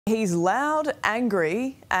He's loud,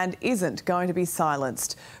 angry and isn't going to be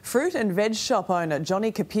silenced. Fruit and veg shop owner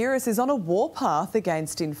Johnny Kapiris is on a warpath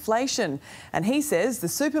against inflation, and he says the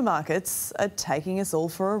supermarkets are taking us all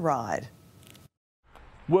for a ride.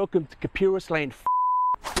 Welcome to Kapiris land.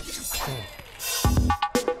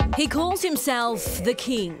 He calls himself the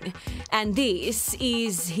king, and this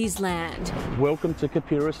is his land. Welcome to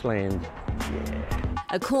Kapiris land. Yeah.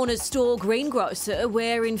 A corner store greengrocer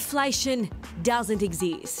where inflation doesn't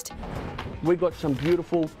exist. We got some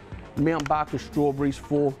beautiful Mount Barker strawberries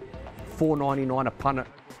for $4.99 a punnet.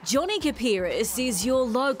 Johnny Kapiris is your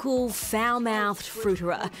local foul-mouthed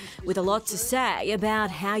fruiterer with a lot to say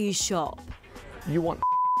about how you shop. You want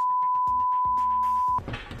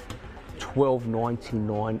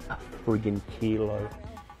 $12.99 a friggin' kilo.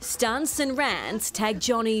 Stunts and rants take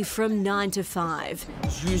Johnny from 9 to 5.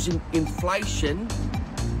 Using inflation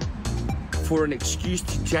for an excuse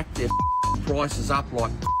to jack their prices up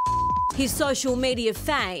like. His social media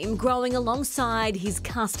fame growing alongside his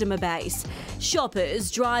customer base.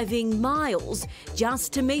 Shoppers driving miles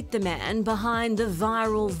just to meet the man behind the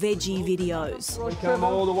viral veggie videos. We come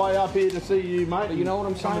all the way up here to see you, mate. But you know what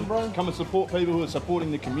I'm saying, bro? Come and support people who are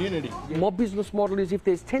supporting the community. My business model is if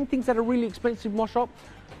there's 10 things that are really expensive in my shop,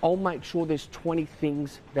 I'll make sure there's 20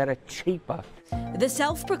 things that are cheaper. The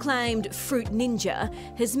self-proclaimed fruit ninja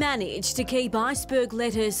has managed to keep iceberg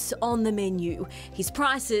lettuce on the menu, his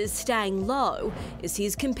prices staying low as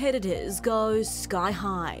his competitors go sky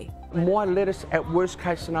high. My lettuce, at worst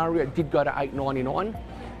case scenario, did go to $8.99,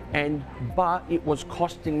 but it was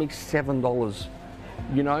costing me $7,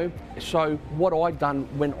 you know? So what I done,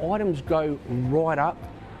 when items go right up,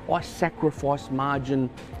 I sacrifice margin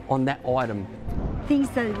on that item. Things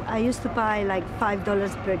that I used to buy like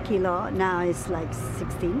 $5 per kilo, now it's like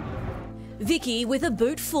 16. Vicky with a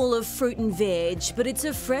boot full of fruit and veg, but it's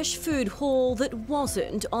a fresh food haul that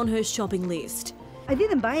wasn't on her shopping list. I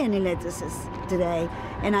didn't buy any lettuces today,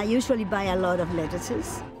 and I usually buy a lot of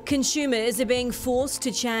lettuces. Consumers are being forced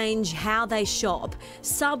to change how they shop,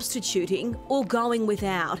 substituting or going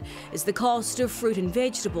without, as the cost of fruit and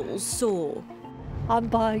vegetables soar. I'm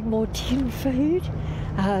buying more tin food,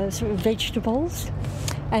 sort of vegetables,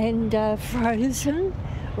 and frozen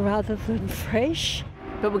rather than fresh.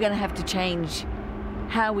 But we're going to have to change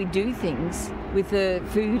how we do things with the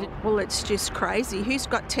food. Well, it's just crazy. Who's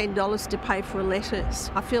got $10 to pay for a lettuce?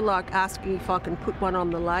 I feel like asking if I can put one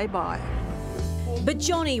on the lay-by. But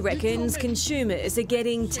Johnny reckons consumers are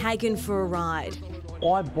getting taken for a ride.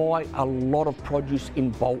 I buy a lot of produce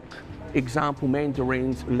in bulk. Example,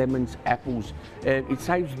 mandarins, lemons, apples. It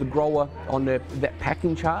saves the grower on that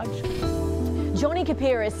packing charge. Johnny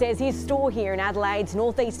Kapiris says his store here in Adelaide's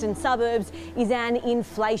northeastern suburbs is an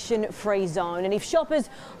inflation-free zone, and if shoppers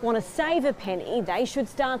want to save a penny, they should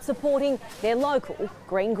start supporting their local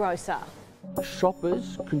greengrocer.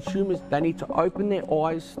 Shoppers, consumers, they need to open their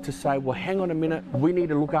eyes to say, well, hang on a minute, we need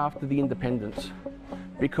to look after the independents.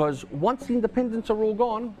 Because once the independents are all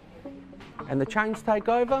gone and the chains take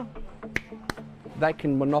over, they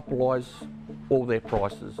can monopolise all their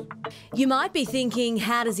prices. You might be thinking,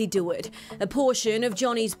 how does he do it? A portion of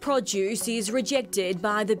Johnny's produce is rejected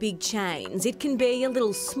by the big chains. It can be a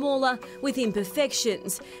little smaller with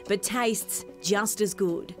imperfections, but tastes just as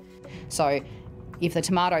good. So if the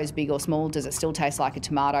tomato is big or small, does it still taste like a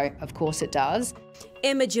tomato? Of course it does.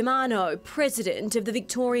 Emma Germano, president of the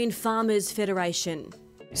Victorian Farmers Federation.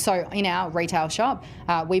 So in our retail shop,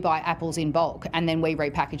 we buy apples in bulk and then we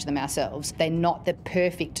repackage them ourselves. They're not the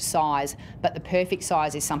perfect size, but the perfect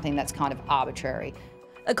size is something that's kind of arbitrary.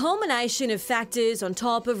 A culmination of factors on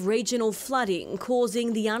top of regional flooding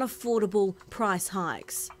causing the unaffordable price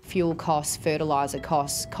hikes. Fuel costs, fertiliser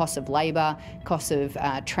costs, costs of labour, costs of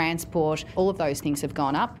transport, all of those things have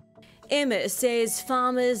gone up. Emma says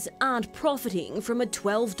farmers aren't profiting from a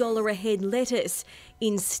 $12 a head lettuce.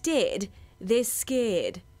 Instead, they're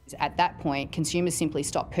scared. At that point, consumers simply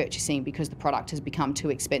stop purchasing because the product has become too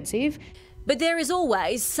expensive. But there is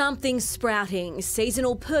always something sprouting,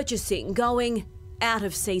 seasonal purchasing going out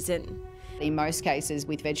of season. In most cases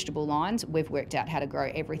with vegetable lines, we've worked out how to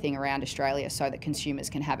grow everything around Australia so that consumers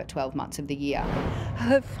can have it 12 months of the year.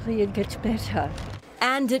 Hopefully it gets better.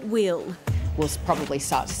 And it will. We'll probably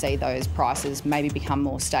start to see those prices maybe become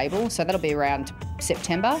more stable, so that'll be around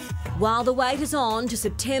September. While the wait is on to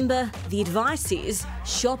September, the advice is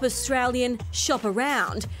shop Australian, shop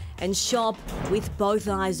around, and shop with both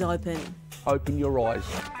eyes open. Open your eyes.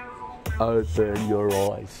 Open your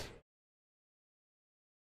eyes.